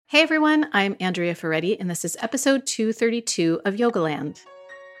Hey everyone, I'm Andrea Ferretti, and this is episode 232 of Yogaland.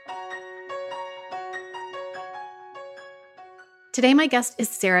 Today, my guest is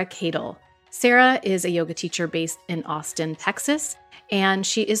Sarah Cadle. Sarah is a yoga teacher based in Austin, Texas, and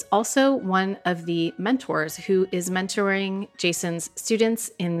she is also one of the mentors who is mentoring Jason's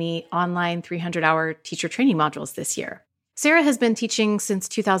students in the online 300-hour teacher training modules this year. Sarah has been teaching since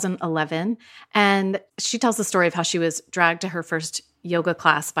 2011, and she tells the story of how she was dragged to her first yoga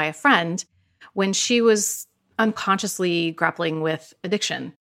class by a friend when she was unconsciously grappling with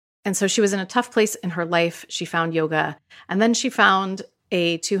addiction. And so she was in a tough place in her life. She found yoga, and then she found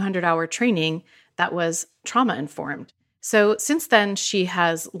a 200-hour training that was trauma-informed. So since then, she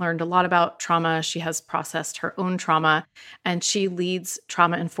has learned a lot about trauma. She has processed her own trauma, and she leads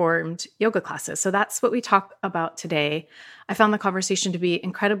trauma-informed yoga classes. So that's what we talk about today. I found the conversation to be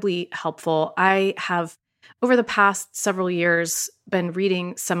incredibly helpful. I have, over the past several years, been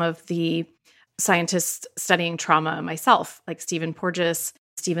reading some of the scientists studying trauma myself, like Stephen Porges,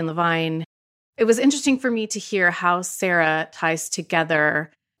 Stephen Levine. It was interesting for me to hear how Sarah ties together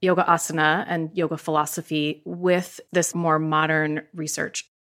yoga asana and yoga philosophy with this more modern research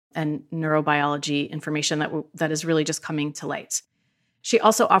and neurobiology information that is really just coming to light. She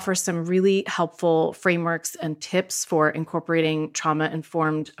also offers some really helpful frameworks and tips for incorporating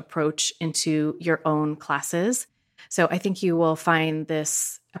trauma-informed approach into your own classes. So I think you will find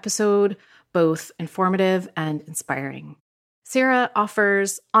this episode both informative and inspiring. Sarah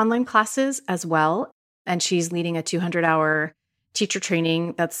offers online classes as well, and she's leading a 200-hour teacher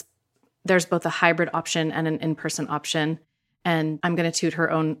training there's both a hybrid option and an in-person option. And I'm going to toot her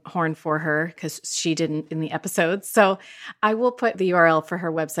own horn for her because she didn't in the episode. So I will put the URL for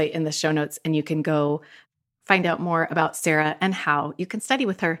her website in the show notes, and you can go find out more about Sarah and how you can study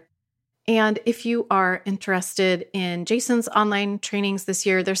with her. And if you are interested in Jason's online trainings this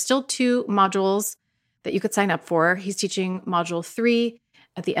year, there's still 2 modules that you could sign up for. He's teaching module 3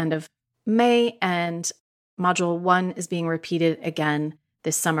 at the end of May, and module 1 is being repeated again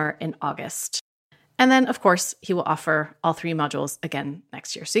this summer in August. And then, of course, he will offer all 3 modules again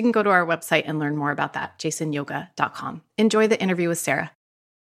next year. So you can go to our website and learn more about that, jasonyoga.com. Enjoy the interview with Sarah.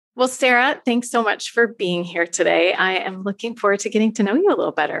 Well, Sarah, thanks so much for being here today. I am looking forward to getting to know you a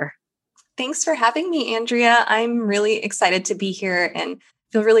little better. Thanks for having me, Andrea. I'm really excited to be here and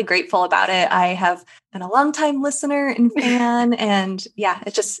feel really grateful about it. I have been a longtime listener and fan, and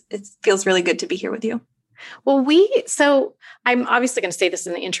it feels really good to be here with you. Well, so I'm obviously going to say this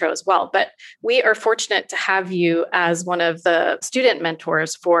in the intro as well, but we are fortunate to have you as one of the student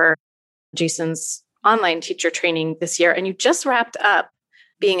mentors for Jason's online teacher training this year. And you just wrapped up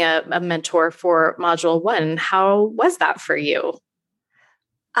being a mentor for module 1. How was that for you?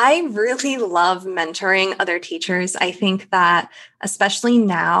 I really love mentoring other teachers. I think that especially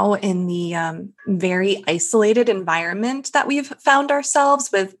now in the very isolated environment that we've found ourselves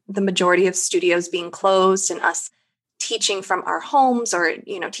with, the majority of studios being closed and us teaching from our homes or,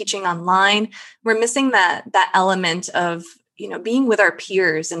 teaching online, we're missing that element of, being with our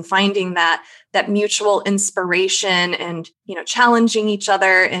peers and finding that mutual inspiration and, challenging each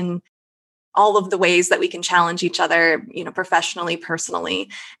other in all of the ways that we can challenge each other, professionally, personally.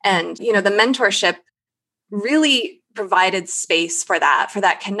 And, the mentorship really provided space for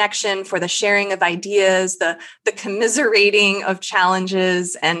that connection, for the sharing of ideas, the commiserating of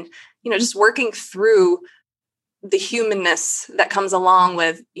challenges, and, just working through the humanness that comes along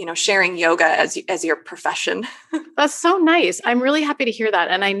with, sharing yoga as your profession. That's so nice. I'm really happy to hear that.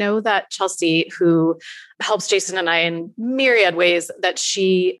 And I know that Chelsea, who helps Jason and I in myriad ways, that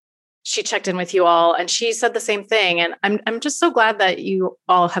she checked in with you all and she said the same thing. And I'm just so glad that you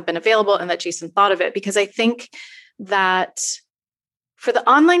all have been available and that Jason thought of it, because I think that for the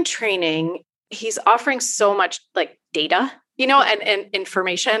online training, he's offering so much like data, and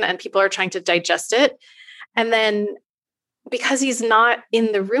information, and people are trying to digest it. And then because he's not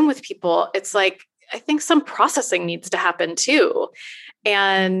in the room with people, it's like, I think some processing needs to happen too.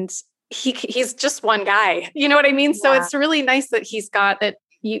 And he's just one guy, you know what I mean? Yeah. So it's really nice that he's got that.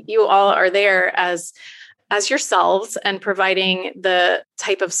 You all are there as yourselves and providing the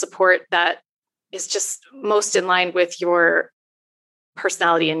type of support that is just most in line with your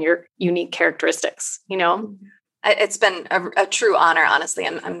personality and your unique characteristics, It's been a true honor, honestly.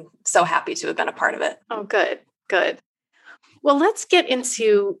 I'm so happy to have been a part of it. Oh, good. Well, let's get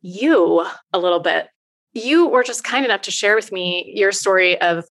into you a little bit. You were just kind enough to share with me your story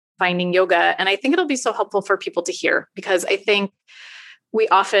of finding yoga. And I think it'll be so helpful for people to hear, because I think we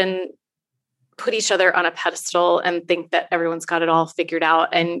often put each other on a pedestal and think that everyone's got it all figured out.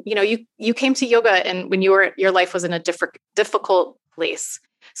 And, you came to yoga and when your life was in a difficult place.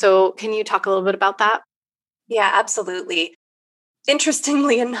 So can you talk a little bit about that? Yeah, absolutely.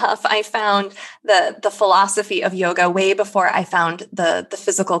 Interestingly enough, I found the philosophy of yoga way before I found the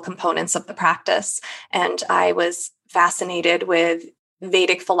physical components of the practice. And I was fascinated with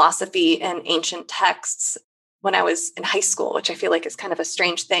Vedic philosophy and ancient texts when I was in high school, which I feel like is kind of a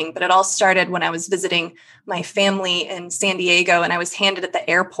strange thing. But it all started when I was visiting my family in San Diego, and I was handed at the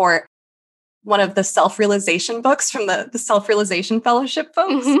airport one of the self-realization books from the Self-Realization Fellowship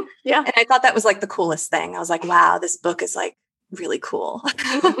folks. Mm-hmm. Yeah. And I thought that was like the coolest thing. I was like, wow, this book is like really cool.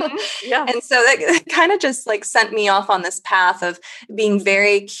 Mm-hmm. Yeah. And so that kind of just like sent me off on this path of being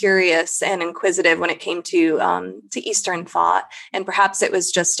very curious and inquisitive when it came to Eastern thought. And perhaps it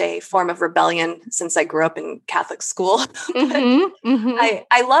was just a form of rebellion since I grew up in Catholic school. Mm-hmm. Mm-hmm.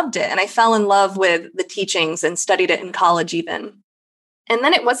 I loved it, and I fell in love with the teachings and studied it in college even. And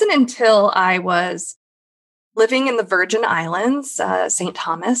then it wasn't until I was living in the Virgin Islands, St.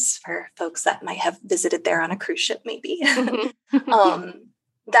 Thomas, for folks that might have visited there on a cruise ship, maybe, Mm-hmm.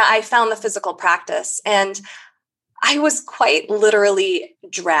 that I found the physical practice. And I was quite literally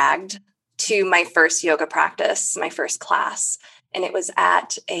dragged to my first yoga practice, my first class. And it was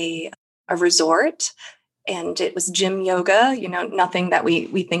at a resort. And it was gym yoga, nothing that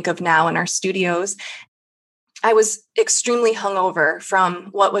we think of now in our studios. I was extremely hungover from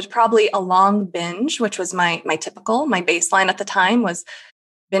what was probably a long binge, which was my baseline at the time was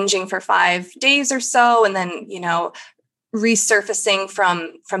binging for 5 days or so, and then resurfacing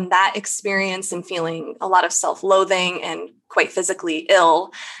from that experience and feeling a lot of self-loathing and quite physically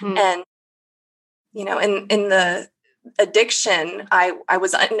ill. Mm. And in the addiction, I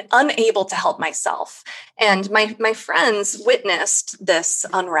was unable to help myself, and my friends witnessed this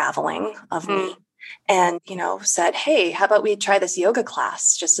unraveling of me. And, said, hey, how about we try this yoga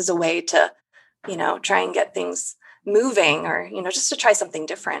class just as a way to, try and get things moving, or, just to try something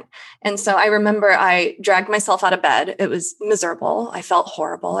different. And so I remember I dragged myself out of bed. It was miserable. I felt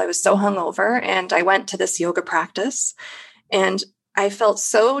horrible. I was so hungover, and I went to this yoga practice, and I felt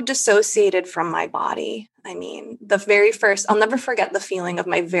so dissociated from my body. I mean, I'll never forget the feeling of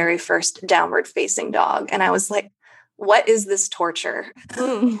my very first downward facing dog. And I was like, what is this torture?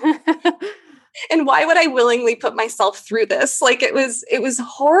 And why would I willingly put myself through this? Like it was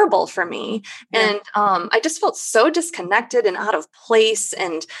horrible for me. Yeah. And I just felt so disconnected and out of place,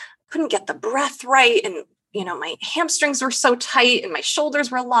 and couldn't get the breath right. And, my hamstrings were so tight and my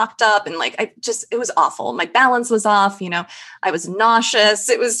shoulders were locked up. And like, it was awful. My balance was off. I was nauseous.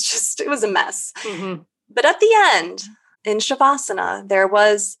 It was a mess. Mm-hmm. But at the end in Shavasana, there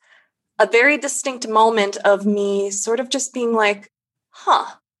was a very distinct moment of me sort of just being like,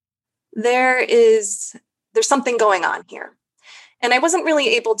 there's something going on here. And I wasn't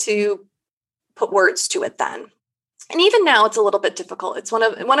really able to put words to it then. And even now it's a little bit difficult. It's one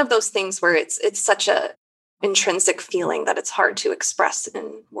of those things where it's such a intrinsic feeling that it's hard to express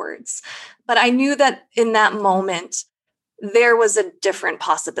in words. But I knew that in that moment, there was a different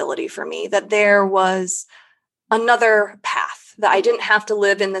possibility for me, that there was another path, that I didn't have to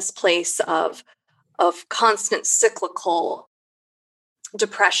live in this place of constant cyclical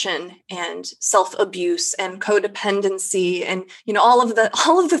depression and self-abuse and codependency and all of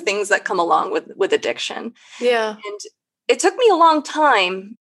the things that come along with addiction. Yeah. And it took me a long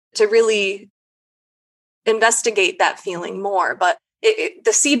time to really investigate that feeling more, but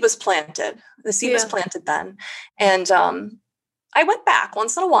the seed was planted. The seed was planted then. And I went back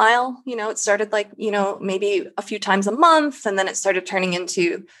once in a while. It started like, maybe a few times a month, and then it started turning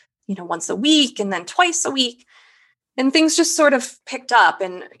into, once a week, and then twice a week. And things just sort of picked up.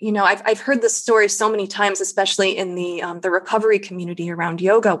 And, I've heard this story so many times, especially in the recovery community around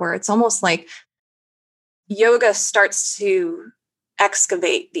yoga, where it's almost like yoga starts to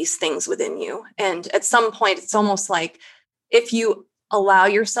excavate these things within you. And at some point, it's almost like if you allow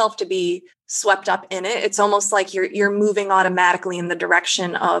yourself to be swept up in it, it's almost like you're moving automatically in the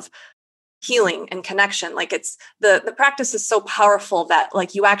direction of healing and connection. Like it's the practice is so powerful that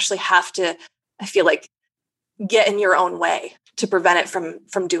like you actually have to, I feel like, get in your own way to prevent it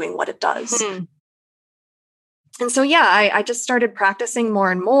from doing what it does. Mm-hmm. And so, I just started practicing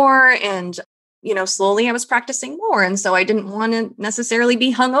more and more, and, slowly I was practicing more. And so I didn't want to necessarily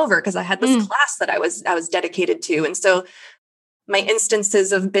be hungover because I had this class that I was dedicated to. And so my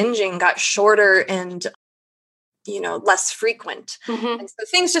instances of binging got shorter and, less frequent. Mm-hmm. And so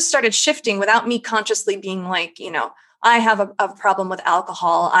things just started shifting without me consciously being like, I have a problem with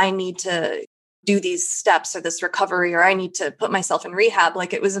alcohol. I need to do these steps or this recovery, or I need to put myself in rehab.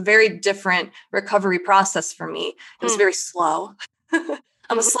 Like it was a very different recovery process for me. It was very slow.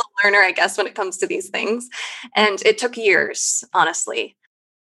 I'm a slow learner, I guess, when it comes to these things. And it took years, honestly.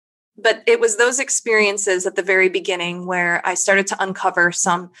 But it was those experiences at the very beginning where I started to uncover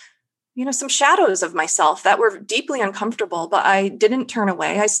some shadows of myself that were deeply uncomfortable, but I didn't turn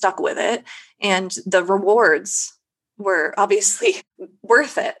away. I stuck with it. And the rewards were obviously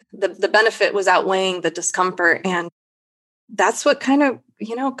worth it. The benefit was outweighing the discomfort. And that's what kind of,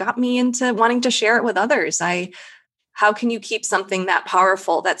 got me into wanting to share it with others. How can you keep something that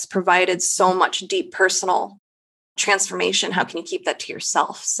powerful that's provided so much deep personal transformation? How can you keep that to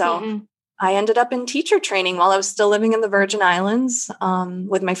yourself? So I ended up in teacher training while I was still living in the Virgin Islands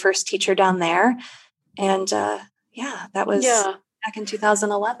with my first teacher down there. And that was back in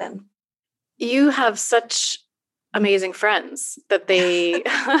 2011. You have such amazing friends that they,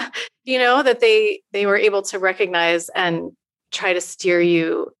 that they were able to recognize and try to steer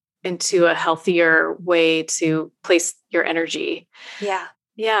you into a healthier way to place your energy. Yeah.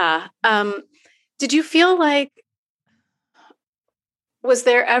 Yeah. Did you feel like, was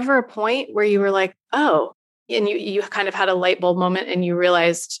there ever a point where you were like, oh, and you kind of had a light bulb moment and you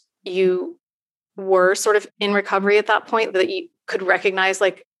realized you were sort of in recovery at that point, that you could recognize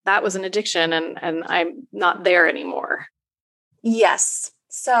like that was an addiction and I'm not there anymore? Yes.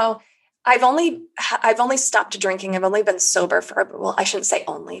 So I've only stopped drinking. I've only been sober for, well, I shouldn't say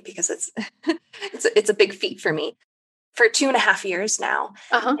only because it's it's a big feat for me, for 2.5 years now.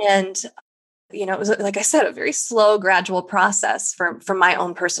 And it was, like I said, a very slow, gradual process for my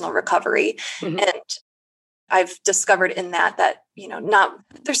own personal recovery. And I've discovered in that,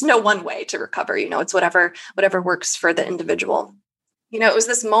 there's no one way to recover, it's whatever works for the individual. It was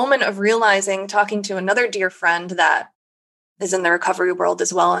this moment of realizing, talking to another dear friend that is in the recovery world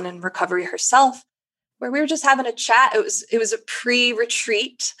as well and in recovery herself, where we were just having a chat. It was a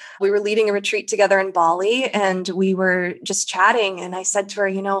pre-retreat. We were leading a retreat together in Bali and we were just chatting. And I said to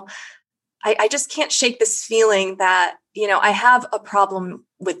her, I just can't shake this feeling that, I have a problem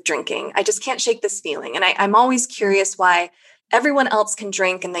with drinking. I just can't shake this feeling. And I'm always curious why everyone else can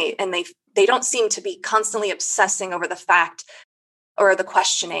drink and they don't seem to be constantly obsessing over the fact or the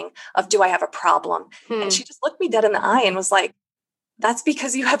questioning of, do I have a problem? And she just looked me dead in the eye and was like, that's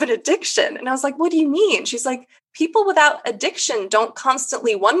because you have an addiction. And I was like, what do you mean? She's like, people without addiction don't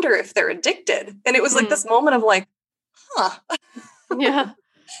constantly wonder if they're addicted. And it was like this moment of like, huh. Yeah.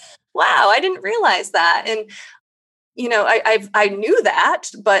 Wow, I didn't realize that. And, I knew that,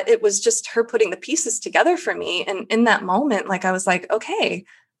 but it was just her putting the pieces together for me. And in that moment, like, I was like, okay,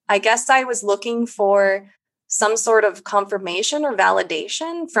 I guess I was looking for some sort of confirmation or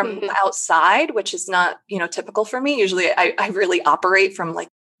validation from outside, which is not, typical for me. Usually I really operate from like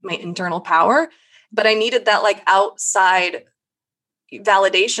my internal power, but I needed that like outside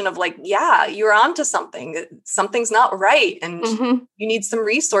validation of like, yeah, you're onto something. Something's not right. And you need some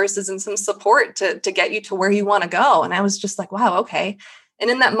resources and some support to get you to where you want to go. And I was just like, wow, okay. And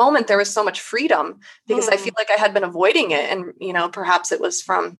in that moment, there was so much freedom because I feel like I had been avoiding it. And, perhaps it was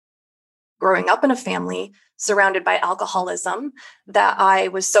from growing up in a family surrounded by alcoholism that I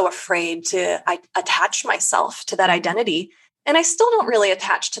was so afraid to attach myself to that identity. And I still don't really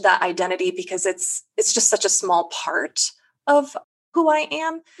attach to that identity because it's just such a small part of who I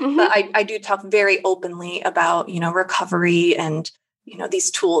am. But I do talk very openly about, recovery and,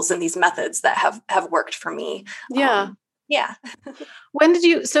 these tools and these methods that have worked for me. Yeah. Yeah. When did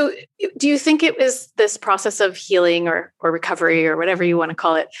you, so do you think it was this process of healing or recovery or whatever you want to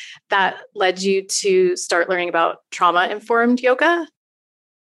call it that led you to start learning about trauma-informed yoga?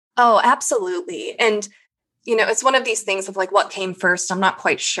 Oh, absolutely. And, it's one of these things of like, what came first? I'm not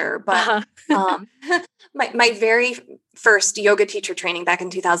quite sure, but my very first yoga teacher training back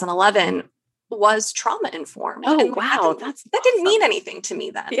in 2011 was trauma informed. Oh, and wow. That didn't mean anything to me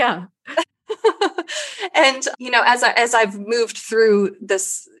then. Yeah. And, as I've moved through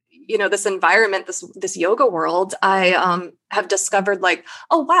this, this environment, this yoga world, I have discovered like,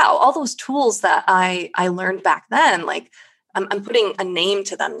 oh, wow, all those tools that I learned back then, like I'm putting a name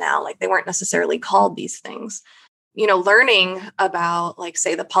to them now. Like they weren't necessarily called these things, learning about like,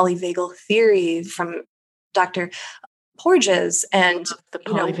 say, the polyvagal theory from Dr. Porges and the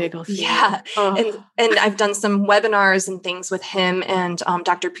polyvagal theory. Yeah. Oh. And I've done some webinars and things with him and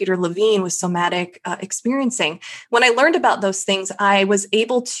Dr. Peter Levine with somatic experiencing. When I learned about those things, I was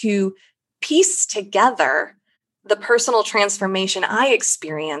able to piece together the personal transformation I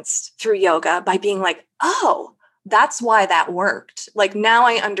experienced through yoga by being like, oh, that's why that worked. Like now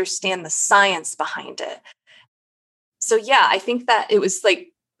I understand the science behind it. So yeah, I think that it was like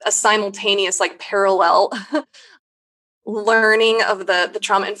a simultaneous, like parallel learning of the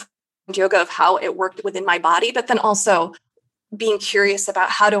trauma-informed yoga of how it worked within my body, but then also being curious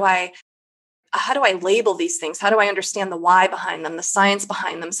about how do I how do I label these things? How do I understand the why behind them, the science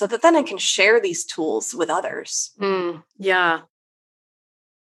behind them, so that then I can share these tools with others? Yeah.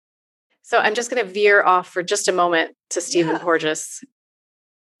 So I'm just going to veer off for just a moment to Stephen Porges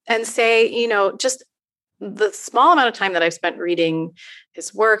and say, just the small amount of time that I've spent reading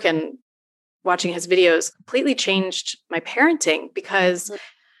his work and watching his videos completely changed my parenting because,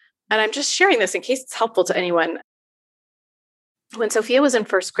 and I'm just sharing this in case it's helpful to anyone. When Sophia was in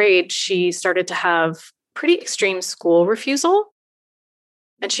first grade, she started to have pretty extreme school refusal.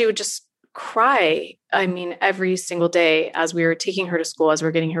 And she would just cry, every single day as we were taking her to school, as we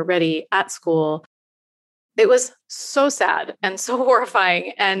were getting her ready at school. It was so sad and so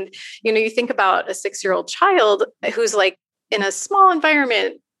horrifying. And, you think about a 6-year-old child who's like in a small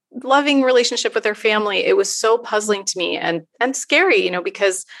environment, loving relationship with their family. It was so puzzling to me and scary,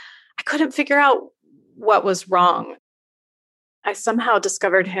 because I couldn't figure out what was wrong. I somehow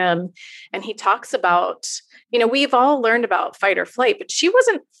discovered him, and he talks about, we've all learned about fight or flight, but she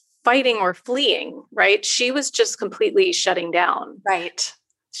wasn't fighting or fleeing, right? She was just completely shutting down. Right.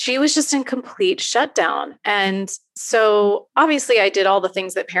 She was just in complete shutdown. And so obviously I did all the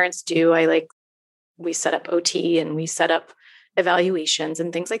things that parents do. We set up OT and we set up evaluations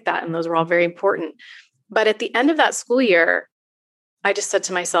and things like that. And those were all very important. But at the end of that school year, I just said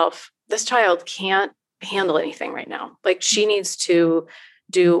to myself, this child can't handle anything right now. Like, she needs to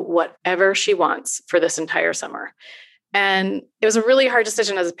do whatever she wants for this entire summer. And it was a really hard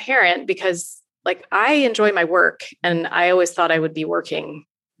decision as a parent because I enjoy my work and I always thought I would be working,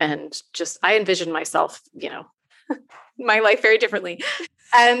 and I envisioned myself, my life very differently.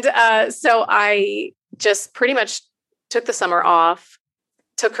 And so I just pretty much took the summer off,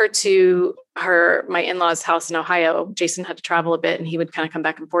 took her to my in-laws' house in Ohio. Jason had to travel a bit and he would kind of come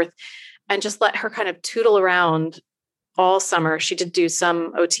back and forth, and just let her kind of tootle around all summer. She did do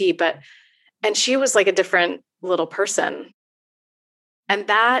some OT, and she was like a different little person. And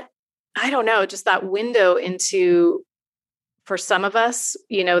that, I don't know, just that window into, for some of us,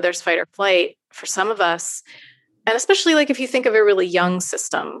 there's fight or flight. For some of us, and especially if you think of a really young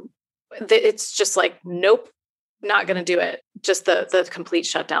system, it's just nope, not going to do it. Just the complete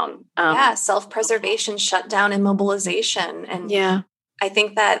shutdown. Self-preservation, shutdown, immobilization. And I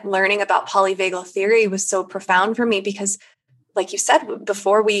think that learning about polyvagal theory was so profound for me because, like you said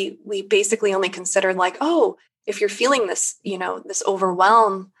before, we basically only considered if you're feeling this, this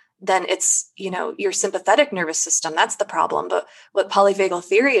overwhelm, then it's, your sympathetic nervous system. That's the problem. But what polyvagal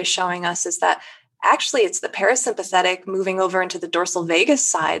theory is showing us is that actually it's the parasympathetic moving over into the dorsal vagus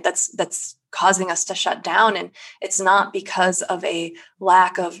side that's causing us to shut down. And it's not because of a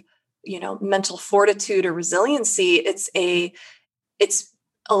lack of, mental fortitude or resiliency. It's a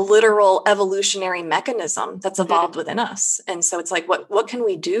literal evolutionary mechanism that's evolved within us. And so it's what can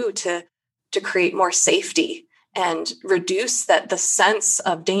we do to create more safety and reduce the sense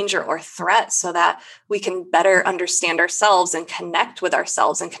of danger or threat so that we can better understand ourselves and connect with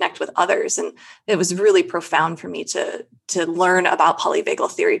ourselves and connect with others. And it was really profound for me to learn about polyvagal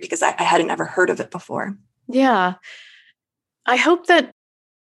theory because I hadn't ever heard of it before. Yeah. I hope that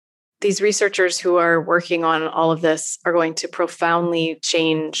these researchers who are working on all of this are going to profoundly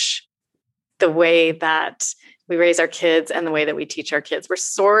change the way that we raise our kids and the way that we teach our kids. We're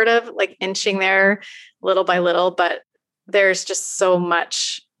sort of inching there little by little, but there's just so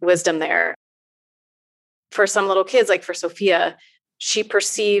much wisdom there. For some little kids, for Sophia, she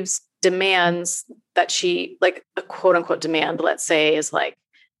perceives demands that she, a quote unquote demand, let's say, is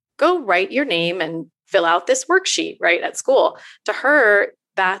go write your name and fill out this worksheet, right, at school. To her,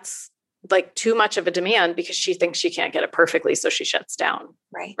 that's too much of a demand because she thinks she can't get it perfectly. So she shuts down.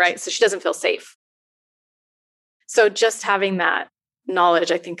 Right. So she doesn't feel safe. So just having that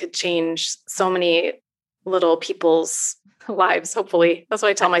knowledge, I think, could change so many little people's lives. Hopefully. That's what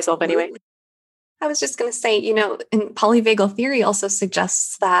I tell myself anyway. I was just going to say, and polyvagal theory also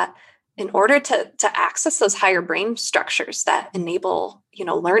suggests that in order to access those higher brain structures that enable,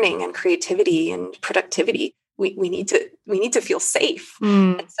 learning and creativity and productivity, we need to feel safe.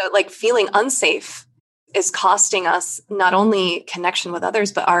 And so feeling unsafe is costing us not only connection with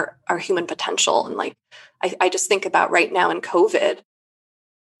others, but our human potential. And I just think about right now in COVID,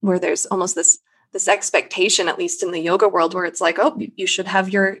 where there's almost this expectation, at least in the yoga world, where it's you should have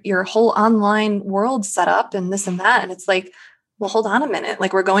your whole online world set up and this and that. And it's well, hold on a minute.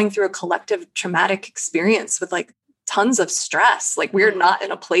 We're going through a collective traumatic experience with tons of stress. We're not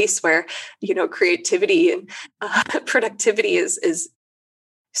in a place where, creativity and productivity is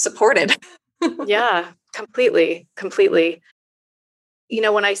supported. Yeah, completely.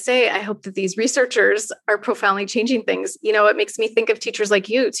 when I say I hope that these researchers are profoundly changing things, it makes me think of teachers like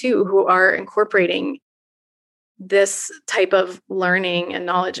you too, who are incorporating this type of learning and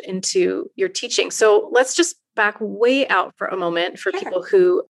knowledge into your teaching. So let's just back way out for a moment for people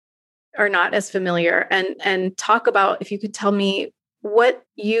who are not as familiar and talk about, if you could tell me what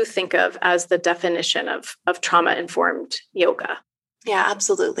you think of as the definition of trauma-informed yoga. Yeah,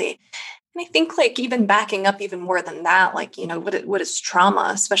 absolutely. And I think like even backing up even more than that, like, what is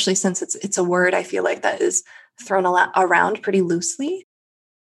trauma, especially since it's a word I feel like that is thrown a lot around pretty loosely.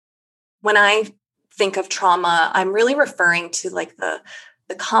 When I think of trauma, I'm really referring to like the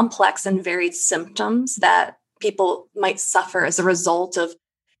complex and varied symptoms that people might suffer as a result of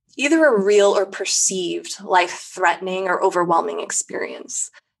either a real or perceived life-threatening or overwhelming experience.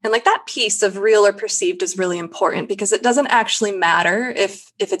 And like that piece of real or perceived is really important because it doesn't actually matter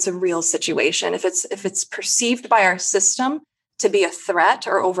if it's a real situation. If it's perceived by our system to be a threat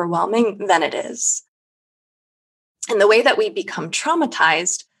or overwhelming, then it is. And the way that we become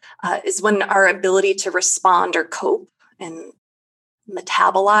traumatized is when our ability to respond or cope and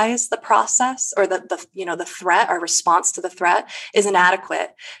metabolize the process or the threat, our response to the threat is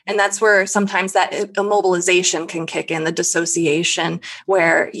inadequate. And that's where sometimes that immobilization can kick in, the dissociation,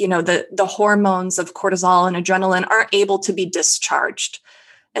 where, the hormones of cortisol and adrenaline aren't able to be discharged.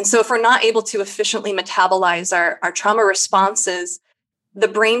 And so if we're not able to efficiently metabolize our trauma responses, the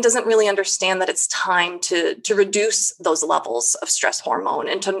brain doesn't really understand that it's time to reduce those levels of stress hormone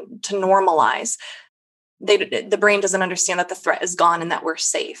and to normalize. The brain doesn't understand that the threat is gone and that we're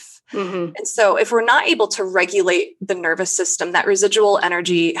safe. Mm-hmm. And so if we're not able to regulate the nervous system, that residual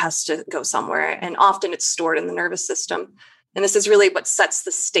energy has to go somewhere. And often it's stored in the nervous system. And this is really what sets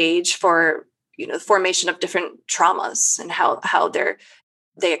the stage for, the formation of different traumas and how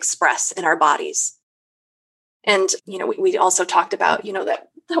they express in our bodies. And, we also talked about, that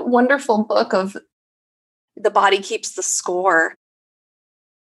wonderful book of The Body Keeps the Score.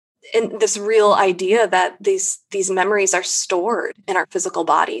 And this real idea that these memories are stored in our physical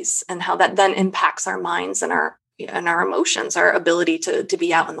bodies and how that then impacts our minds and our emotions, our ability to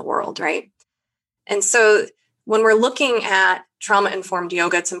be out in the world, right? And so when we're looking at trauma-informed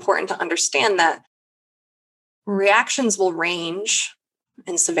yoga, it's important to understand that reactions will range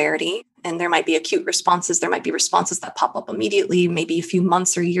in severity, and there might be acute responses. There might be responses that pop up immediately, maybe a few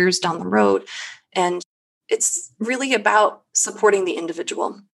months or years down the road. And it's really about supporting the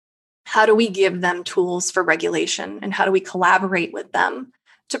individual. How do we give them tools for regulation, and how do we collaborate with them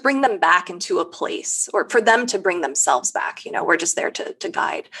to bring them back into a place, or for them to bring themselves back? We're just there to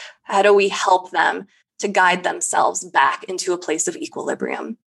guide. How do we help them to guide themselves back into a place of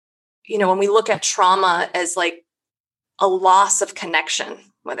equilibrium? When we look at trauma as like a loss of connection,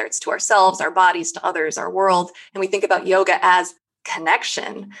 whether it's to ourselves, our bodies, to others, our world, and we think about yoga as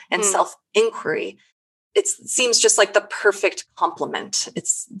connection and self-inquiry, it seems just like the perfect complement.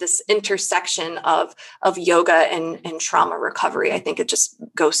 It's this intersection of yoga and trauma recovery. I think it just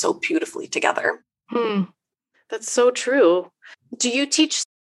goes so beautifully together. That's so true. Do you teach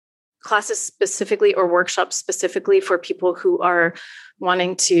classes specifically or workshops specifically for people who are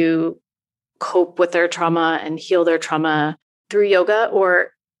wanting to cope with their trauma and heal their trauma through yoga,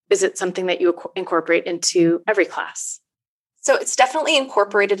 or is it something that you incorporate into every class? So it's definitely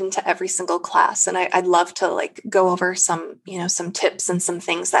incorporated into every single class. And I'd love to go over some tips and some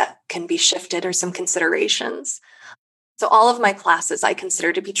things that can be shifted or some considerations. So all of my classes I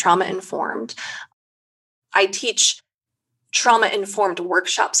consider to be trauma-informed. I teach trauma-informed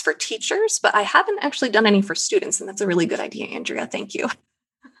workshops for teachers, but I haven't actually done any for students. And that's a really good idea, Andrea. Thank you.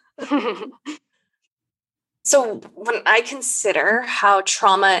 So when I consider how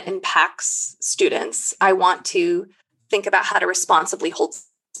trauma impacts students, I want to think about how to responsibly hold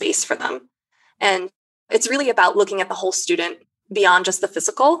space for them. And it's really about looking at the whole student beyond just the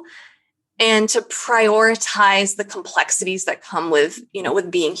physical, and to prioritize the complexities that come with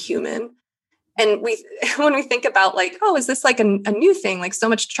being human. And when we think about is this like a new thing? Like so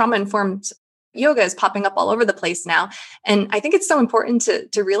much trauma-informed yoga is popping up all over the place now. And I think it's so important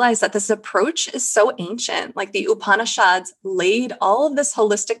to realize that this approach is so ancient. Like the Upanishads laid all of this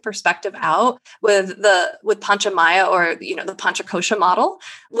holistic perspective out with Panchamaya, or, the Panchakosha model,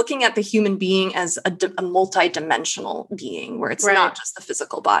 looking at the human being as a multi-dimensional being where it's not just the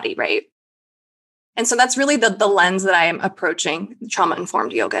physical body, right? And so that's really the lens that I am approaching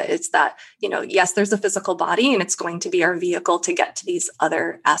trauma-informed yoga. It's that, yes, there's a physical body and it's going to be our vehicle to get to these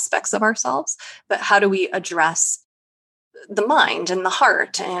other aspects of ourselves. But how do we address the mind and the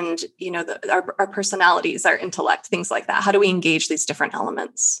heart and, our personalities, our intellect, things like that? How do we engage these different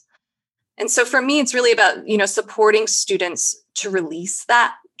elements? And so for me, it's really about, supporting students to release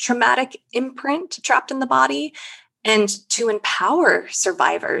that traumatic imprint trapped in the body and to empower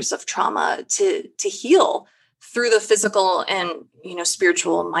survivors of trauma to heal through the physical and,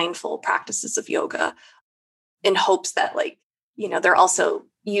 spiritual, mindful practices of yoga, in hopes that they're also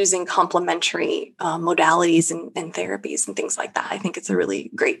using complementary modalities and therapies and things like that. I think it's a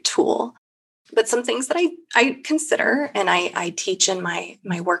really great tool. But some things that I consider and I teach in my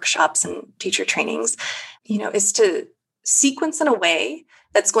workshops and teacher trainings, is to sequence in a way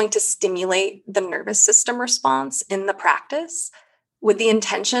that's going to stimulate the nervous system response in the practice with the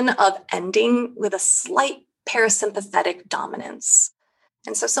intention of ending with a slight parasympathetic dominance.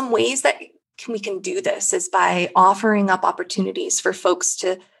 And so some ways that we can do this is by offering up opportunities for folks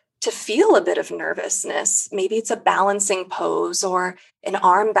to feel a bit of nervousness. Maybe it's a balancing pose or an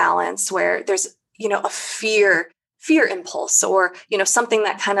arm balance where there's, a fear impulse, or, something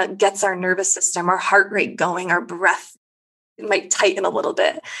that kind of gets our nervous system, our heart rate going, our breath might tighten a little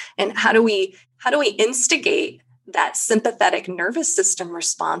bit. And how do we instigate that sympathetic nervous system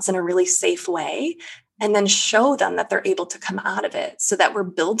response in a really safe way, and then show them that they're able to come out of it, so that we're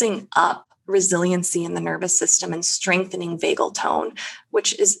building up resiliency in the nervous system and strengthening vagal tone,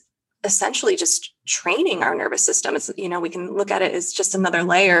 which is essentially just training our nervous system. It's, we can look at it as just another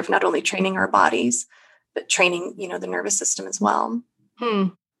layer of not only training our bodies, but training, the nervous system as well.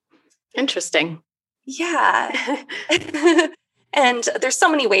 Interesting. Yeah. And there's so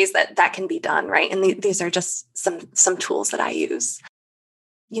many ways that can be done, right? And these are just some tools that I use.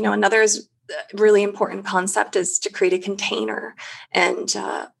 Another is really important concept is to create a container. And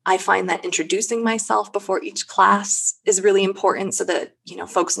I find that introducing myself before each class is really important, so that,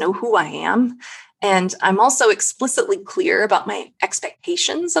 folks know who I am. And I'm also explicitly clear about my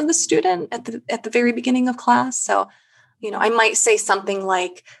expectations of the student at the very beginning of class. So, I might say something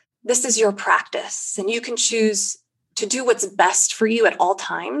like, this is your practice and you can choose to do what's best for you at all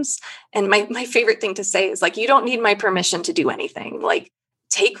times. And my favorite thing to say is you don't need my permission to do anything.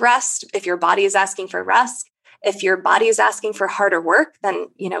 Take rest if your body is asking for rest. If your body is asking for harder work, then,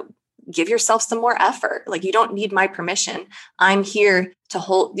 give yourself some more effort. You don't need my permission. I'm here to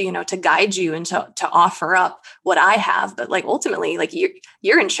hold, to guide you and to offer up what I have. But ultimately,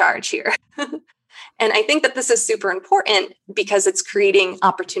 you're in charge here. And I think that this is super important because it's creating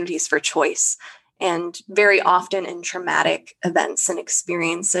opportunities for choice. And very often in traumatic events and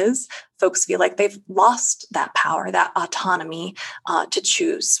experiences, folks feel like they've lost that power, that autonomy to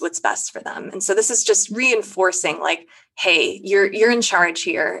choose what's best for them. And so this is just reinforcing hey, you're in charge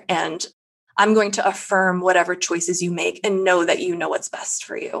here, and I'm going to affirm whatever choices you make and know that you know what's best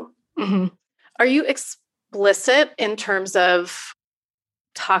for you. Mm-hmm. Are you explicit in terms of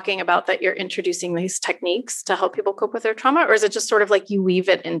talking about that you're introducing these techniques to help people cope with their trauma? Or is it just sort of you weave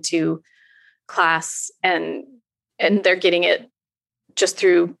it into class and they're getting it just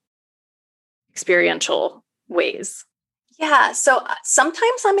through experiential ways? Yeah. So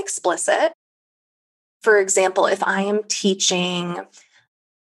sometimes I'm explicit. For example, if I am teaching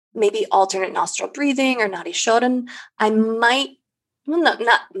maybe alternate nostril breathing or Nadi Shodhana,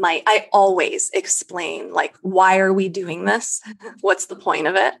 I always explain why are we doing this? What's the point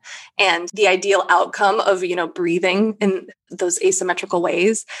of it? And the ideal outcome of, breathing in those asymmetrical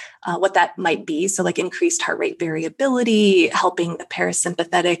ways, what that might be. So increased heart rate variability, helping the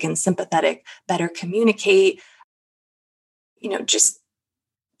parasympathetic and sympathetic better communicate, just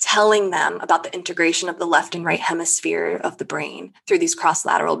telling them about the integration of the left and right hemisphere of the brain through these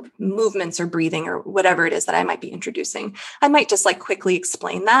cross-lateral movements or breathing or whatever it is that I might be introducing. I might just quickly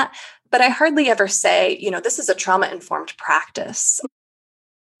explain that, but I hardly ever say, this is a trauma-informed practice.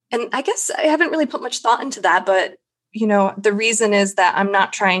 And I guess I haven't really put much thought into that, but the reason is that I'm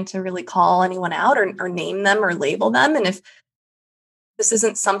not trying to really call anyone out or name them or label them. And if this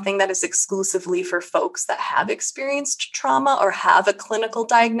isn't something that is exclusively for folks that have experienced trauma or have a clinical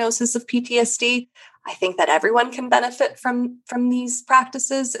diagnosis of PTSD, I think that everyone can benefit from these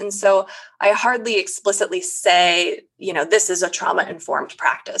practices. And so I hardly explicitly say, this is a trauma-informed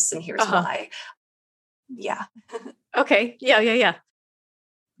practice and here's why. Yeah. Okay. Yeah.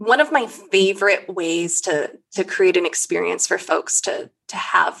 One of my favorite ways to create an experience for folks to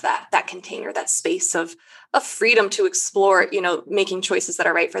have that container, that space of freedom to explore, making choices that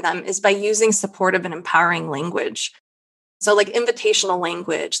are right for them, is by using supportive and empowering language. So invitational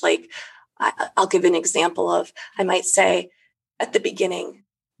language, I'll give an example of, I might say at the beginning,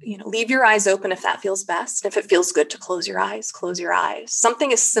 leave your eyes open if that feels best. If it feels good to close your eyes, close your eyes.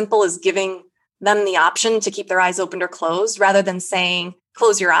 Something as simple as giving them the option to keep their eyes open or closed rather than saying,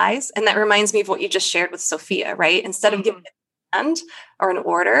 close your eyes. And that reminds me of what you just shared with Sophia, right? Instead of giving command or an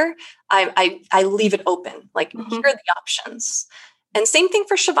order, I leave it open. Like, Mhm. here are the options. And same thing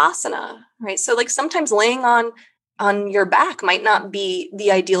for Shavasana, right? So like sometimes laying on your back might not be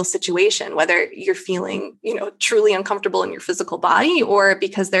the ideal situation, whether you're feeling, truly uncomfortable in your physical body or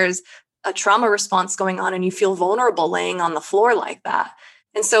because there's a trauma response going on and you feel vulnerable laying on the floor like that.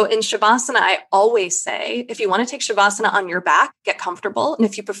 And so in Shavasana, I always say, if you want to take Shavasana on your back, get comfortable. And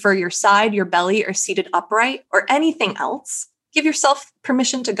if you prefer your side, your belly, or seated upright, or anything else, give yourself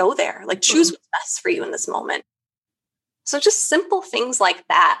permission to go there. Like, choose what's best for you in this moment. So just simple things like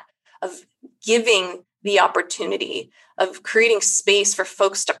that, of giving the opportunity, of creating space for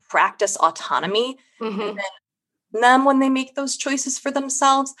folks to practice autonomy. Mhm. And then them, when they make those choices for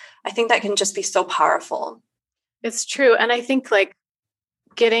themselves, I think that can just be so powerful. It's true. And I think like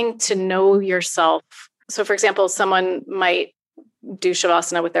getting to know yourself. So for example, someone might do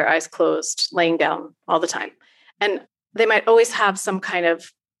Shavasana with their eyes closed, laying down all the time. And they might always have some kind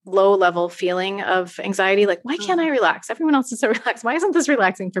of low level feeling of anxiety. Like, why can't I relax? Everyone else is so relaxed. Why isn't this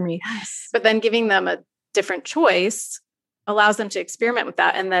relaxing for me? Yes. But then giving them a different choice allows them to experiment with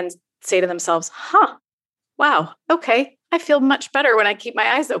that and then say to themselves, wow, okay, I feel much better when I keep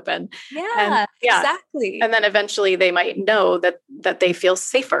my eyes open. Yeah, exactly. And then eventually they might know that they feel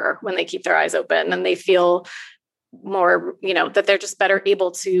safer when they keep their eyes open, and they feel more, that they're just better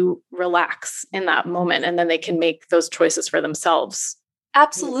able to relax in that moment. And then they can make those choices for themselves.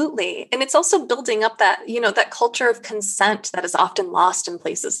 Absolutely. And it's also building up that, that culture of consent that is often lost in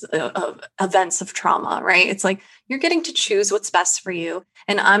places of events of trauma, right? It's like, you're getting to choose what's best for you.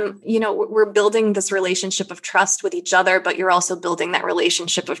 And we're building this relationship of trust with each other, but you're also building that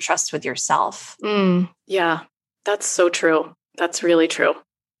relationship of trust with yourself. Yeah, that's so true. That's really true.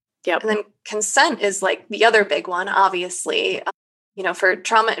 Yep. And then consent is like the other big one, obviously, for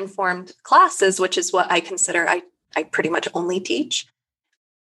trauma-informed classes, which is what I consider I pretty much only teach.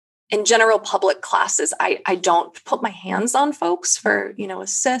 In general public classes, I don't put my hands on folks for,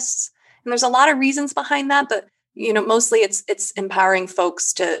 assists. And there's a lot of reasons behind that, but, mostly it's empowering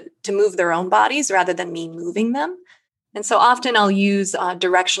folks to move their own bodies rather than me moving them. And so often I'll use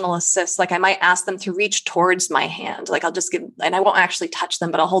directional assists. Like I might ask them to reach towards my hand. Like I'll just and I won't actually touch them,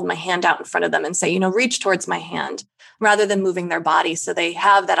 but I'll hold my hand out in front of them and say, reach towards my hand rather than moving their body. So they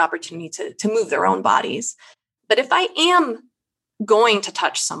have that opportunity to move their own bodies. But if I am going to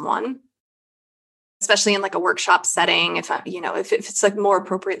touch someone, especially in like a workshop setting, if it's like more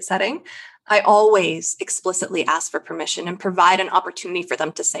appropriate setting, I always explicitly ask for permission and provide an opportunity for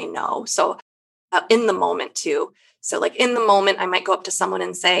them to say no. So in the moment too. So like in the moment, I might go up to someone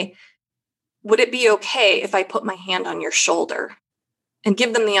and say, would it be okay if I put my hand on your shoulder? And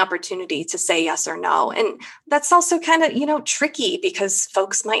give them the opportunity to say yes or no. And that's also kind of, tricky because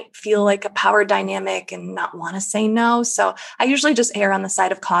folks might feel like a power dynamic and not want to say no. So I usually just err on the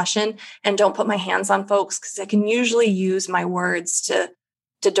side of caution and don't put my hands on folks because I can usually use my words to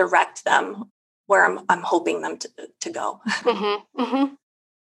direct them where I'm hoping them to go. Mm-hmm, mm-hmm.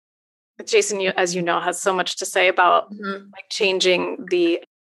 Jason, as you know, has so much to say about like changing the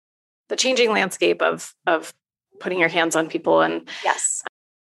changing landscape of putting your hands on people. And yes,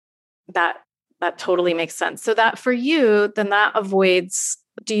 that totally makes sense. So that for you, then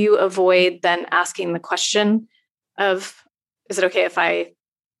do you avoid then asking the question of, is it okay if I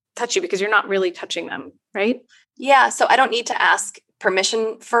touch you? Because you're not really touching them, right? Yeah. So I don't need to ask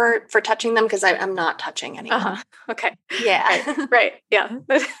permission for touching them because I'm not touching anyone. Okay. Yeah. Right. Yeah.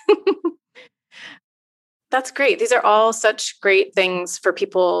 That's great. These are all such great things for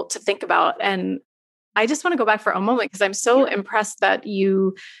people to think about. And I just want to go back for a moment because I'm so impressed that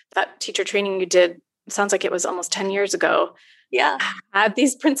that teacher training you did, sounds like it was almost 10 years ago. Yeah. Had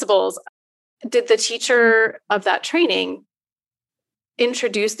these principles. Did the teacher of that training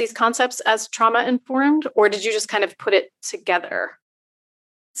introduce these concepts as trauma informed, or did you just kind of put it together?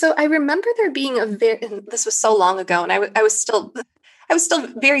 So I remember there being this was so long ago, and I was still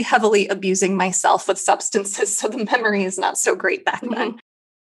very heavily abusing myself with substances. So the memory is not so great back then.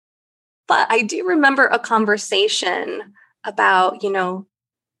 But I do remember a conversation about,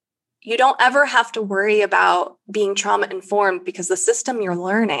 you don't ever have to worry about being trauma informed because the system you're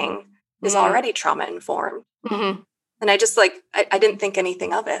learning is already trauma informed. Mm-hmm. And I just I didn't think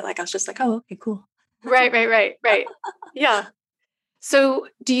anything of it. Like, I was just like, oh, okay, cool. Right. Yeah. So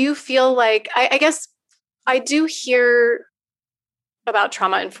do you feel like, I guess I do hear about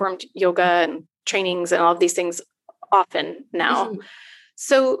trauma-informed yoga and trainings and all of these things often now. Mm-hmm.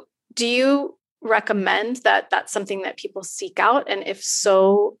 So do you recommend that that's something that people seek out? And if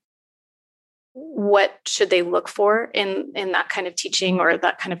so, what should they look for in that kind of teaching or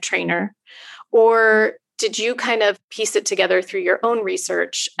that kind of trainer? Or did you kind of piece it together through your own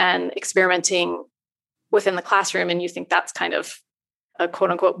research and experimenting within the classroom, and you think that's kind of a quote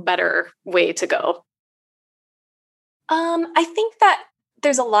unquote better way to go? I think that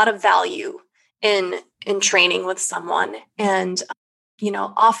there's a lot of value in training with someone, and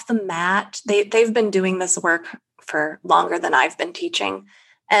off the mat, they've been doing this work for longer than I've been teaching,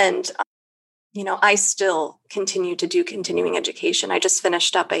 and I still continue to do continuing education. I just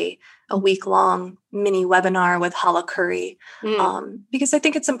finished up a week-long mini webinar with Hala Curry, because I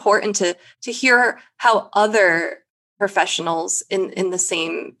think it's important to hear how other professionals in the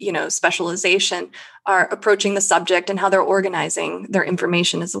same specialization are approaching the subject and how they're organizing their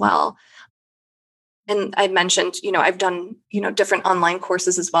information as well. And I mentioned, I've done, different online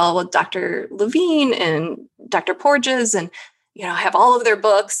courses as well with Dr. Levine and Dr. Porges, and, I have all of their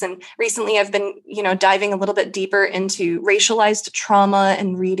books. And recently I've been, diving a little bit deeper into racialized trauma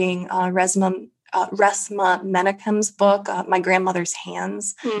and reading Resmaa Menakem's book, My Grandmother's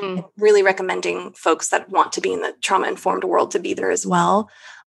Hands, and really recommending folks that want to be in the trauma-informed world to be there as well.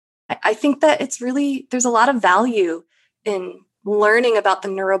 I think that there's a lot of value in learning about the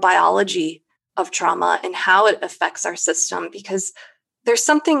neurobiology of trauma and how it affects our system, because there's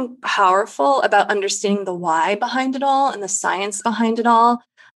something powerful about understanding the why behind it all and the science behind it all,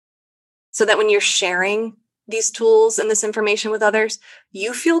 so that when you're sharing these tools and this information with others,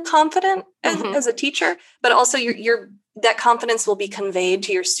 you feel confident as a teacher, but also that confidence will be conveyed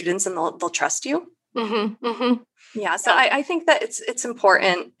to your students, and they'll trust you. Yeah. So I think that it's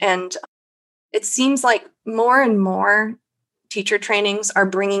important. And it seems like more and more teacher trainings are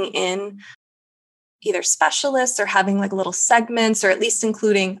bringing in either specialists or having like little segments, or at least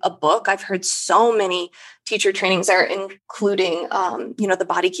including a book. I've heard so many teacher trainings are including, The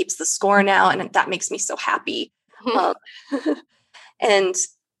Body Keeps the Score now. And that makes me so happy. And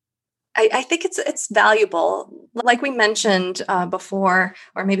I think it's valuable. Like we mentioned before,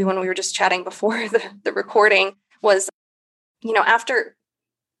 or maybe when we were just chatting before the recording, was, after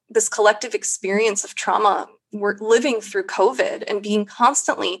this collective experience of trauma, we're living through COVID and being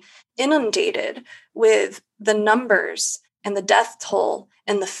constantly inundated with the numbers and the death toll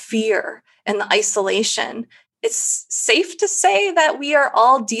and the fear and the isolation. It's safe to say that we are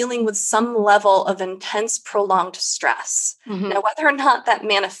all dealing with some level of intense, prolonged stress. Now, whether or not that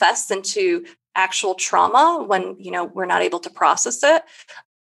manifests into actual trauma when, we're not able to process it,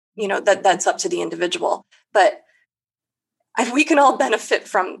 that's up to the individual. But we can all benefit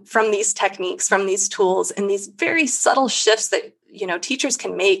from these techniques, from these tools, and these very subtle shifts that, teachers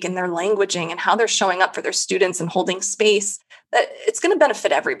can make in their languaging and how they're showing up for their students and holding space, that it's going to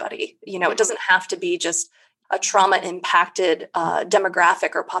benefit everybody. It doesn't have to be just a trauma impacted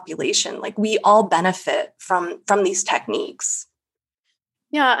demographic or population. Like, we all benefit from these techniques.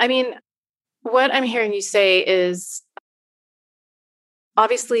 Yeah. I mean, what I'm hearing you say is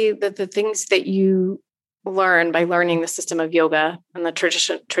obviously that the things that you learn by learning the system of yoga and the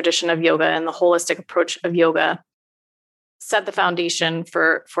tradition of yoga and the holistic approach of yoga set the foundation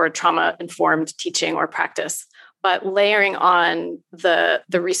for trauma-informed teaching or practice. But layering on the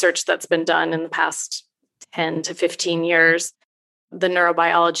research that's been done in the past 10 to 15 years, the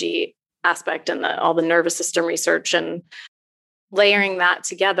neurobiology aspect and all the nervous system research, and layering that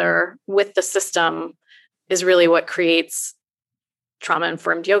together with the system is really what creates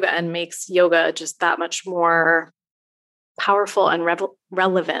trauma-informed yoga and makes yoga just that much more powerful and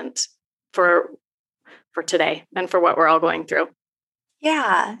relevant for today and for what we're all going through.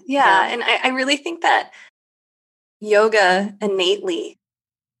 Yeah. And I really think that yoga innately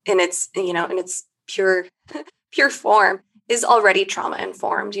in its pure form is already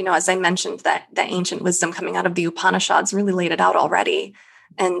trauma-informed. As I mentioned, that ancient wisdom coming out of the Upanishads really laid it out already.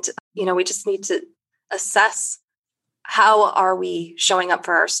 And, we just need to assess, how are we showing up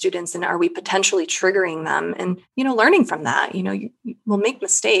for our students, and are we potentially triggering them, and, learning from that. We'll make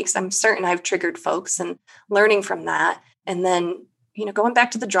mistakes. I'm certain I've triggered folks, and learning from that. And then, going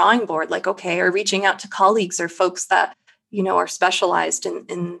back to the drawing board, like, okay, or reaching out to colleagues or folks that, are specialized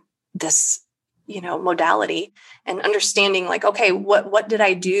in this, modality, and understanding like, okay, what did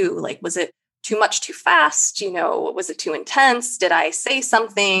I do? Like, was it too much too fast? Was it too intense? Did I say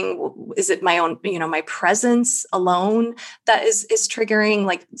something? Is it my own, my presence alone that is triggering?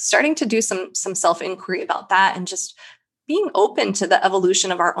 Like, starting to do some self-inquiry about that, and just being open to the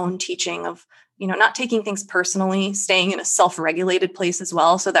evolution of our own teaching, of, not taking things personally, staying in a self-regulated place as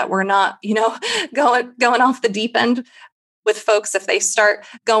well, so that we're not, going off the deep end with folks if they start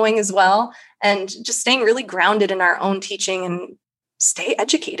going as well, and just staying really grounded in our own teaching and stay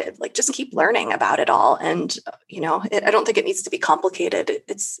educated. Like, just keep learning about it all. And, I don't think it needs to be complicated.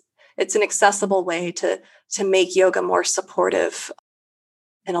 It's it's an accessible way to make yoga more supportive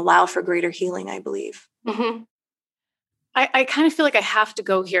and allow for greater healing, I believe. Mm-hmm. I kind of feel like I have to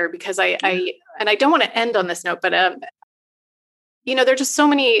go here because I don't want to end on this note, but there are just so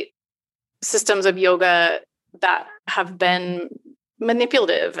many systems of yoga that have been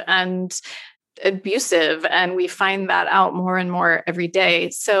manipulative and abusive, and we find that out more and more every day.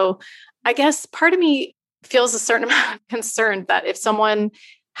 So I guess part of me feels a certain amount of concern that if someone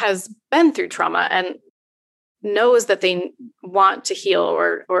has been through trauma and knows that they want to heal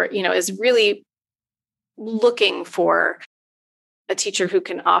or is really looking for a teacher who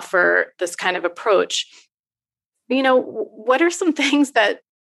can offer this kind of approach, what are some things that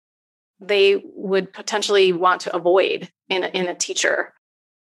they would potentially want to avoid in a teacher?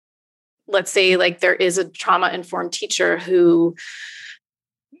 Let's say like there is a trauma-informed teacher who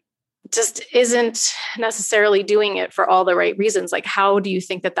just isn't necessarily doing it for all the right reasons. Like, how do you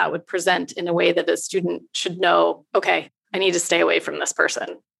think that would present in a way that a student should know, okay, I need to stay away from this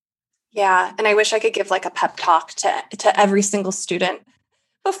person? Yeah. And I wish I could give like a pep talk to every single student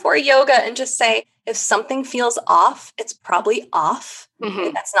before yoga and just say, if something feels off, it's probably off. Mm-hmm.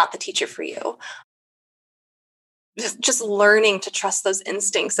 And that's not the teacher for you. Just learning to trust those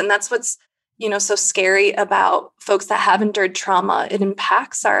instincts. And that's what's, so scary about folks that have endured trauma. It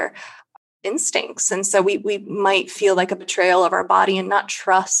impacts our instincts. And so we might feel like a betrayal of our body and not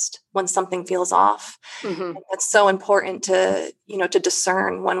trust when something feels off. Mm-hmm. And that's so important to, to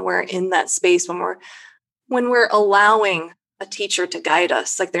discern when we're in that space, when we're allowing a teacher to guide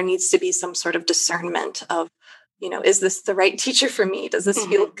us. Like there needs to be some sort of discernment of, is this the right teacher for me? Does this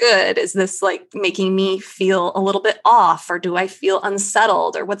feel good? Is this like making me feel a little bit off, or do I feel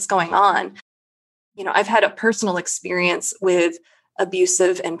unsettled, or what's going on? I've had a personal experience with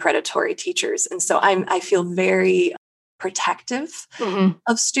abusive and predatory teachers. And so I feel very protective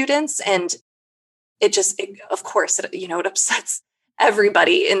of students. And of course, it upsets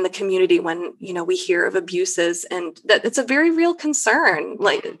everybody in the community when, we hear of abuses, and that it's a very real concern.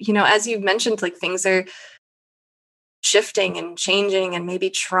 Like, as you mentioned, like things are shifting and changing, and maybe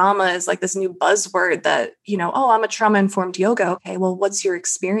trauma is like this new buzzword that, I'm a trauma-informed yoga. Okay, well, what's your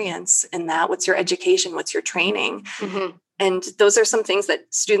experience in that? What's your education? What's your training? Mm-hmm. And those are some things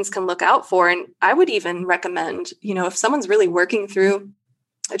that students can look out for. And I would even recommend, if someone's really working through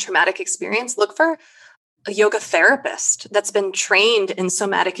a traumatic experience, look for a yoga therapist that's been trained in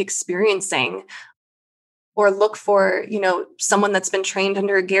somatic experiencing, or look for, someone that's been trained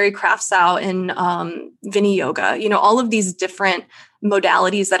under Gary Kraftsow in Vini Yoga, all of these different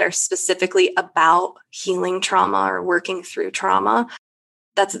modalities that are specifically about healing trauma or working through trauma.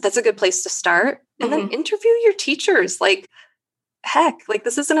 That's a good place to start. And then interview your teachers. Like, heck, like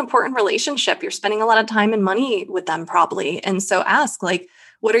this is an important relationship. You're spending a lot of time and money with them probably. And so ask, like,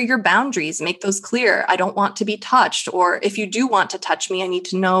 what are your boundaries? Make those clear. I don't want to be touched. Or if you do want to touch me, I need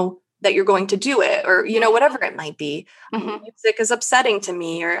to know that you're going to do it, or, whatever it might be. Music is upsetting to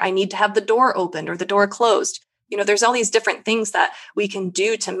me, or I need to have the door opened or the door closed. There's all these different things that we can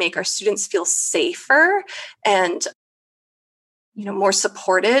do to make our students feel safer and, more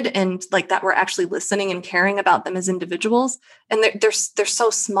supported, and like that we're actually listening and caring about them as individuals. And they're so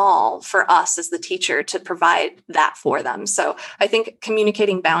small for us as the teacher to provide that for them. So I think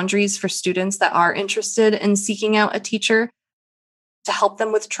communicating boundaries for students that are interested in seeking out a teacher to help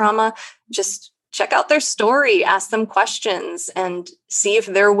them with trauma, just check out their story, ask them questions, and see if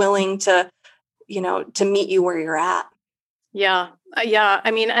they're willing to, to meet you where you're at. Yeah. Yeah. I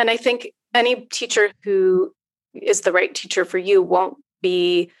mean, and I think any teacher who is the right teacher for you won't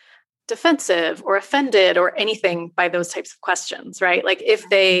be defensive or offended or anything by those types of questions, right? Like if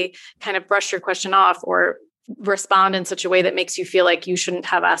they kind of brush your question off or respond in such a way that makes you feel like you shouldn't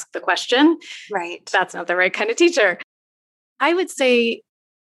have asked the question, right? That's not the right kind of teacher. I would say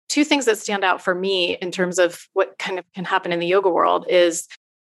two things that stand out for me in terms of what kind of can happen in the yoga world is,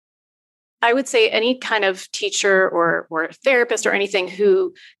 I would say any kind of teacher or therapist or anything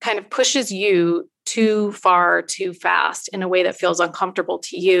who kind of pushes you too far, too fast in a way that feels uncomfortable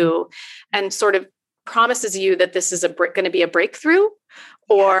to you and sort of promises you that this is going to be a breakthrough,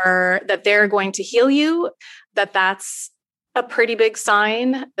 or that they're going to heal you, that's a pretty big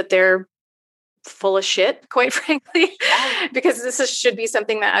sign that they're full of shit, quite frankly, because should be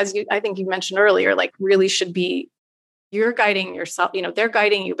something that, I think you mentioned earlier, like really should be, you're guiding yourself, they're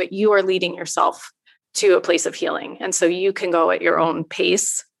guiding you, but you are leading yourself to a place of healing. And so you can go at your own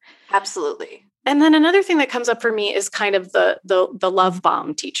pace. Absolutely. And then another thing that comes up for me is kind of the love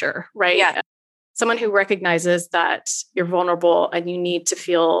bomb teacher, right? Yeah. Someone who recognizes that you're vulnerable and you need to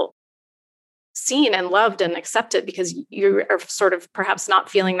feel seen and loved and accepted because you are sort of perhaps not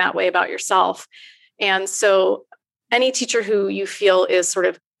feeling that way about yourself. And so any teacher who you feel is sort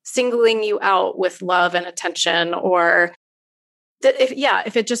of singling you out with love and attention, or that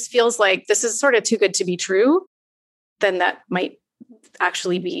if it just feels like this is sort of too good to be true, then that might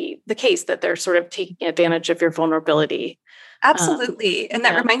actually be the case, that they're sort of taking advantage of your vulnerability. Absolutely. And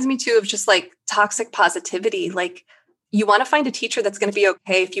that reminds me too of just like toxic positivity. Like, you want to find a teacher that's going to be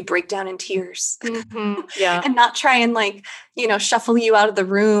okay if you break down in tears. Yeah. And not try and like, shuffle you out of the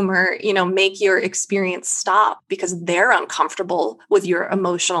room or, make your experience stop because they're uncomfortable with your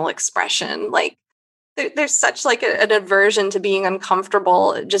emotional expression. Like, there's such like an aversion to being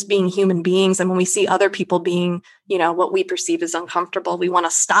uncomfortable, just being human beings. And when we see other people being, what we perceive as uncomfortable, we want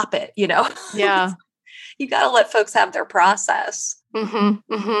to stop it, Yeah. You got to let folks have their process.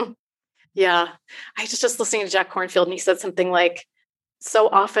 Yeah. I was just listening to Jack Kornfield, and he said something like, so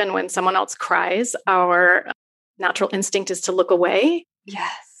often when someone else cries, our natural instinct is to look away.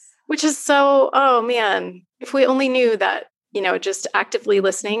 Yes. Which is so, oh man, if we only knew that, just actively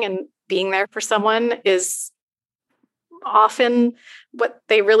listening and being there for someone is often what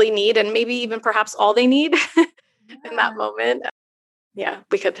they really need, and maybe even perhaps all they need in that moment. Yeah,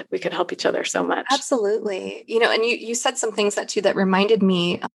 we could help each other so much. Absolutely. And you said some things that reminded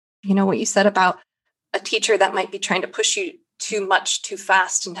me, what you said about a teacher that might be trying to push you too much, too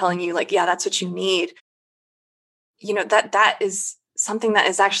fast and telling you like, yeah, that's what you need. That is something that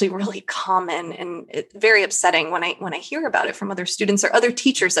is actually really common and very upsetting when I hear about it from other students or other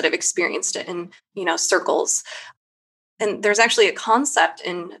teachers that have experienced it in, circles. And there's actually a concept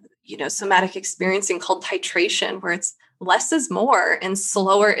in, somatic experiencing called titration, where it's less is more and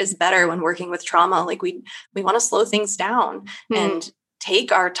slower is better when working with trauma. Like we want to slow things down and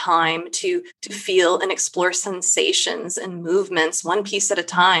take our time to feel and explore sensations and movements one piece at a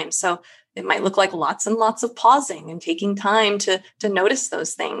time. So it might look like lots and lots of pausing and taking time to notice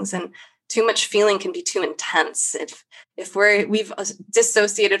those things. And too much feeling can be too intense. If we've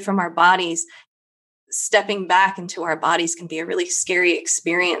dissociated from our bodies, stepping back into our bodies can be a really scary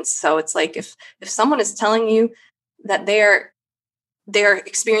experience. So it's like if someone is telling you that they're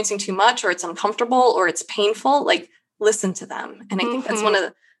experiencing too much, or it's uncomfortable, or it's painful, like, listen to them. And I think that's one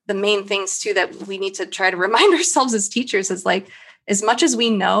of the main things too that we need to try to remind ourselves as teachers is like, as much as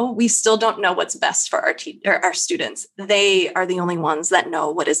we know, we still don't know what's best for our students. They are the only ones that know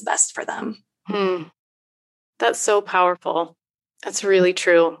what is best for them. That's so powerful. That's really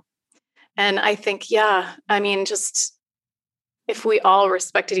true. And I think, just if we all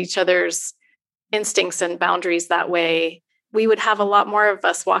respected each other's instincts and boundaries that way, we would have a lot more of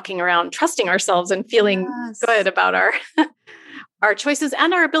us walking around trusting ourselves and feeling good about our choices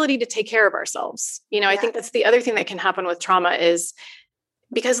and our ability to take care of ourselves. I think that's the other thing that can happen with trauma is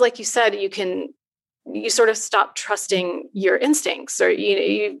because, like you said, you sort of stop trusting your instincts, or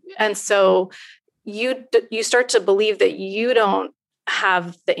and so you start to believe that you don't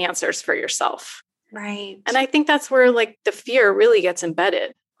have the answers for yourself. Right. And I think that's where like the fear really gets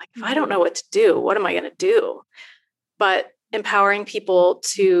embedded. Like, if I don't know what to do, what am I going to do? But empowering people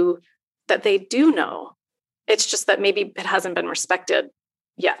that they do know. It's just that maybe it hasn't been respected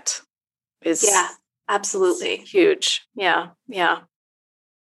yet. Absolutely. Huge. Yeah.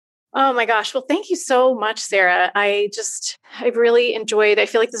 Oh my gosh. Well, thank you so much, Sarah. I really enjoyed, I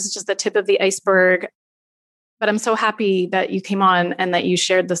feel like this is just the tip of the iceberg, but I'm so happy that you came on and that you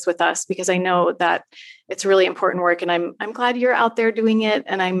shared this with us, because I know that it's really important work, and I'm glad you're out there doing it,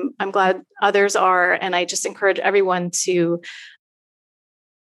 and I'm glad others are. And I just encourage everyone to,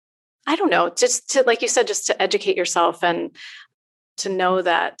 I don't know, just to, like you said, just to educate yourself and to know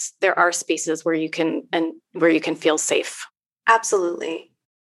that there are spaces where you can feel safe. Absolutely.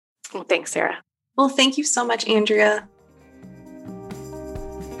 Well, thanks, Sarah. Well, thank you so much, Andrea.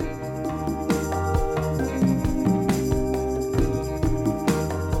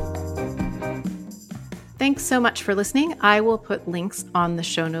 Thanks so much for listening. I will put links on the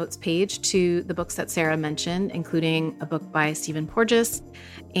show notes page to the books that Sarah mentioned, including a book by Stephen Porges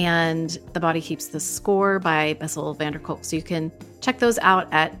and The Body Keeps the Score by Bessel van der Kolk. So you can check those out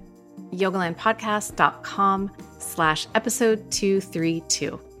at yogalandpodcast.com/episode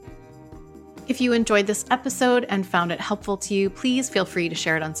 232. If you enjoyed this episode and found it helpful to you, please feel free to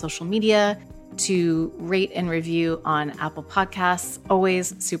share it on social media, to rate and review on Apple Podcasts.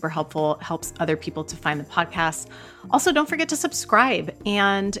 Always super helpful. It helps other people to find the podcast. Also, don't forget to subscribe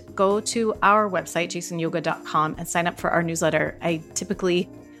and go to our website, jasonyoga.com, and sign up for our newsletter. I typically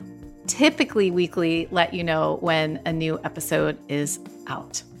weekly let you know when a new episode is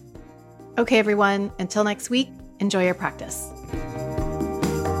out. Okay, everyone, until next week, enjoy your practice.